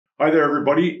Hi there,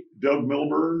 everybody. Doug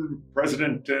Milburn,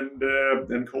 president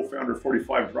and co-founder of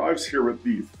 45Drives, here with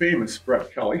the famous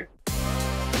Brett Kelly.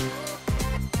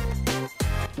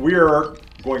 We are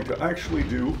going to actually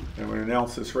do, and I'm going to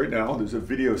announce this right now, there's a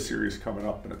video series coming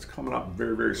up, and it's coming up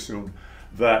very, very soon,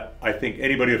 that I think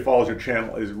anybody that follows your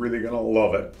channel is really going to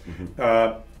love it.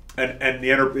 And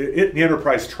the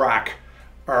Enterprise Trac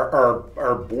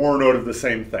are born out of the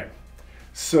same thing.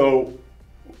 So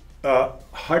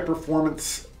high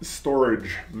performance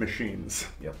storage machines.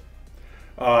 Yep.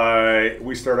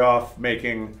 We start off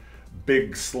making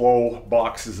big, slow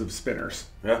boxes of spinners.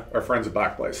 Yeah. Our friends at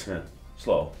Backblaze. Yeah.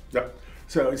 Slow. Yep.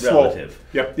 So it's relative.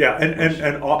 Slow. Yep. Yeah.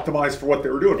 And optimized for what they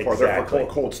were doing for. They're for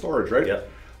cold storage, right? Yep.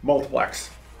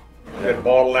 Multiplex. Had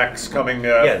bottlenecks coming.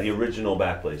 Yeah, the original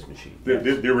Backblaze machine.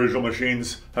 The original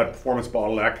machines had performance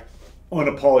bottleneck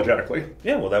unapologetically.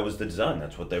 Yeah, well, that was the design.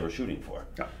 That's what they were shooting for.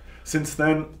 Yeah. Since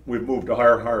then, we've moved to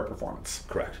higher and higher performance.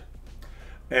 Correct.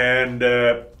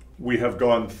 And we have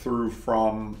gone through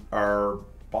from our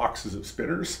boxes of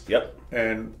spinners. Yep.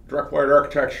 And direct wired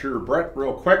architecture. Brett,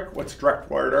 real quick, what's direct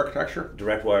wired architecture?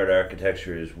 Direct wired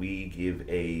architecture is we give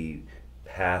a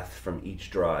path from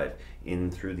each drive in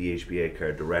through the HBA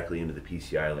card directly into the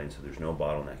PCI lane, so there's no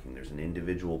bottlenecking. There's an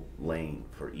individual lane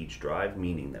for each drive,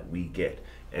 meaning that we get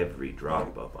every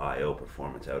drop of I/O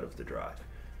performance out of the drive.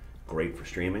 Great for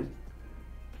streaming,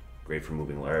 great for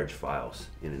moving large files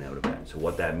in and out of that. So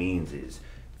what that means is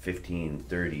 15,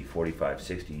 30, 45,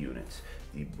 60 units.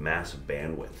 The massive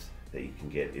bandwidth that you can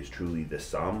get is truly the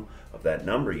sum of that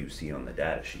number you see on the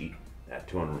data sheet, at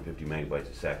 250 megabytes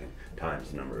a second,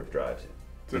 times the number of drives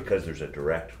in. Because there's a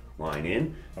direct line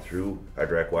in through our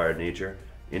direct wired nature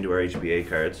into our HBA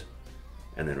cards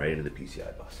and then right into the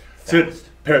PCI bus. So it's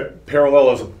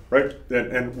parallelism, right?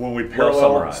 And when we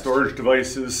parallel storage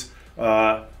devices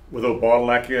without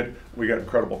bottlenecking it, we got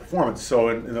incredible performance. So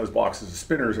in those boxes of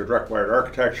spinners or direct wired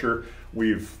architecture,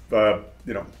 we've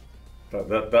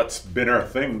that's been our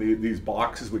thing. These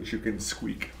boxes which you can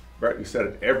squeak, right? You said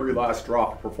it, every last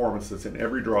drop of performance that's in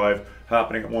every drive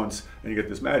happening at once, and you get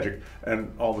this magic.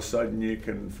 And all of a sudden, you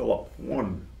can fill up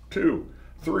 1, 2,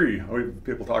 3. I mean,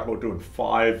 people talk about doing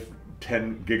 5,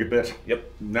 10 gigabit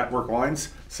network lines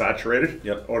saturated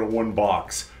out of one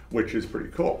box, which is pretty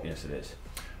cool. Yes, it is.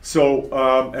 So,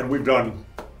 and we've done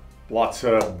lots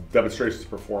of demonstrations of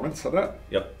performance of that.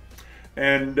 Yep.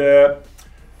 And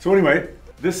so anyway,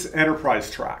 this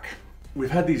Enterprise Trac,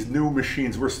 we've had these new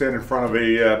machines. We're standing in front of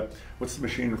a, what's the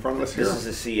machine in front of us here? This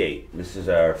is a C8. This is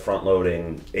our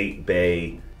front-loading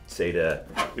 8-bay SATA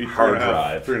hard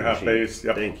drive. 3.5 bays.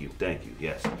 Yep. Thank you,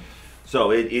 yes.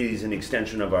 So it is an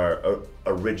extension of our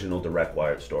original direct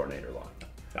wired storinator line.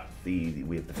 Yeah.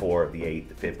 We have the 4, the 8,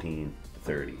 the 15, the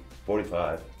 30,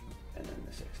 45, and then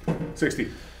the 60. 60.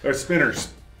 They're spinners.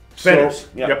 Spinners. So,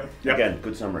 yep. Again,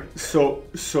 good summary. So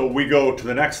we go to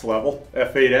the next level,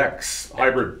 F8X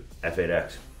hybrid.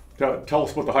 F8X. Tell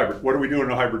us about the hybrid. What are we doing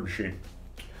in a hybrid machine?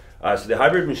 So the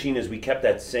hybrid machine is we kept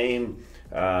that same.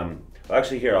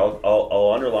 Actually, here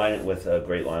I'll underline it with a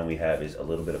great line we have is a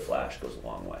little bit of flash goes a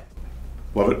long way.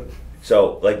 Love it.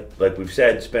 So like we've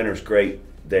said, spinners great.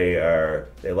 They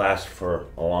last for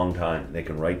a long time. They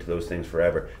can write to those things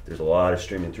forever. There's a lot of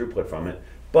streaming throughput from it,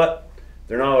 but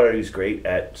they're not always great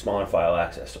at smaller file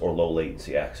access or low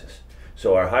latency access.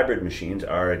 So our hybrid machines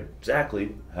are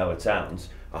exactly how it sounds,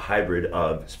 a hybrid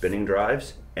of spinning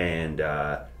drives and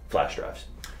flash drives.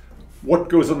 What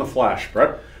goes on the flash,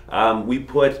 Brett? We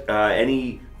put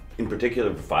any, in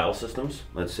particular for file systems,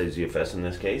 let's say ZFS in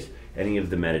this case, any of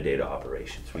the metadata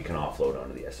operations we can offload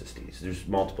onto the SSDs. There's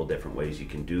multiple different ways you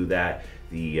can do that.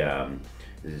 The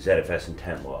ZFS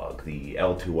intent log, the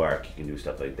L2 ARC, you can do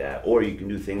stuff like that. Or you can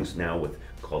do things now with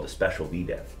called a special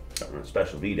VDEV.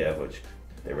 Special VDEV, which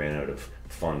they ran out of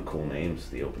fun, cool names,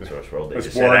 the open source world. They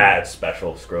just said, it's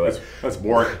special, screw it. That's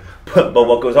boring. But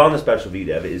what goes on the special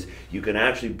VDEV is you can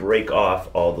actually break off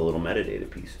all the little metadata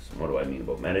pieces. And what do I mean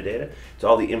about metadata? It's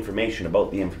all the information about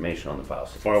the information on the file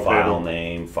system. File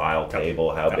name, file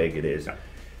table, how big it is.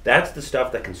 That's the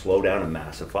stuff that can slow down a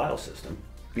massive file system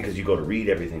because you go to read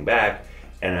everything back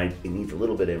and it needs a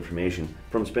little bit of information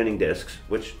from spinning disks,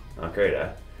 which not great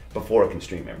at, before it can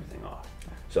stream everything off.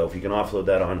 So if you can offload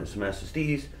that onto some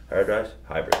SSDs, hard drives,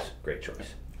 hybrids, great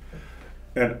choice.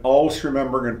 And always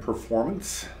remembering in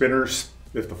performance, spinners,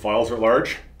 if the files are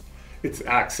large, it's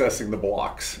accessing the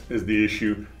blocks is the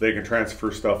issue. They can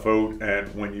transfer stuff out,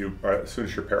 and when you, as soon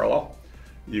as you're parallel,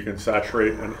 you can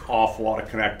saturate an awful lot of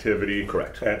connectivity.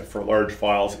 Correct. And for large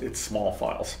files, it's small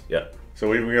files. Yep.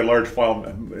 So even when you get a large file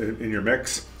in your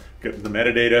mix, getting the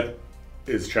metadata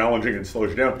is challenging and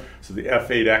slows you down. So the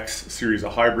F8X series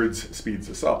of hybrids speeds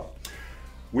us up.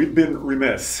 we've been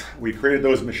remiss. We created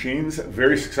those machines,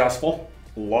 very successful.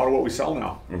 A lot of what we sell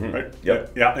now, right?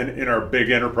 Yep. Yeah, in our big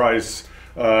enterprise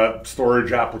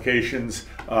storage applications,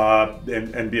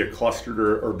 and be it clustered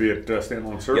or be it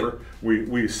standalone server,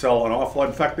 we sell an awful lot.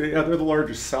 In fact, they're the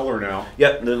largest seller now.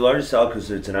 Yep, they're the largest seller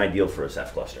because it's an ideal for a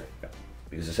Ceph cluster.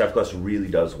 Because the Ceph cluster really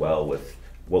does well with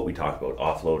what we talk about,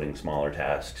 offloading smaller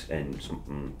tasks and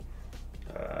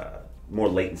more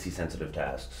latency sensitive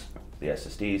tasks, the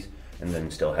SSDs, and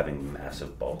then still having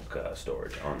massive bulk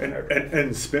storage on the hard drive.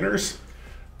 And spinners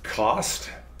cost,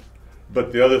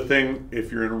 but the other thing,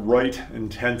 if you're in write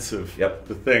intensive,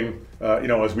 the thing,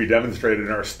 as we demonstrated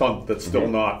in our stunt, that's still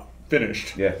not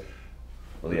finished. Yeah.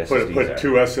 Well, the SSDs put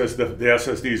two the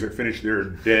SSDs are finished, they're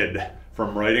dead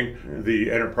from writing.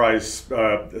 The enterprise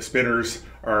spinners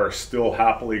are still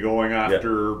happily going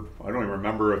after, I don't even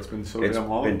remember, it's been so damn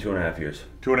long. It's been 2.5 years.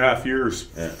 2.5 years,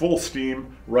 full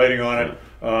steam, writing on it,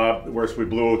 whereas we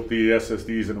blew out the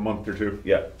SSDs in a month or two.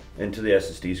 Yeah, and to the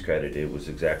SSD's credit, it was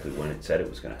exactly when it said it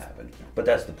was going to happen. But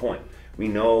that's the point. We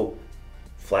know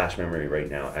flash memory right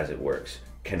now, as it works,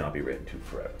 cannot be written to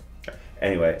forever.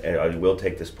 Anyway, and I will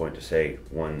take this point to say,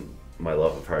 my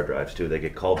love of hard drives too, they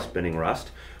get called spinning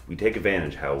rust. We take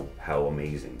advantage how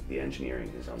amazing the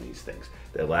engineering is on these things.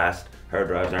 The last hard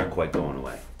drives aren't quite going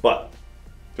away. But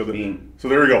so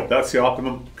there we go. That's the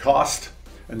optimum cost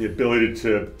and the ability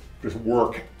to just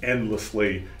work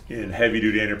endlessly in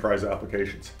heavy-duty enterprise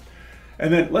applications.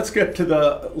 And then let's get to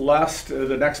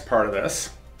the next part of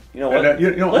this. You know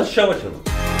what? Let's show it to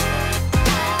them.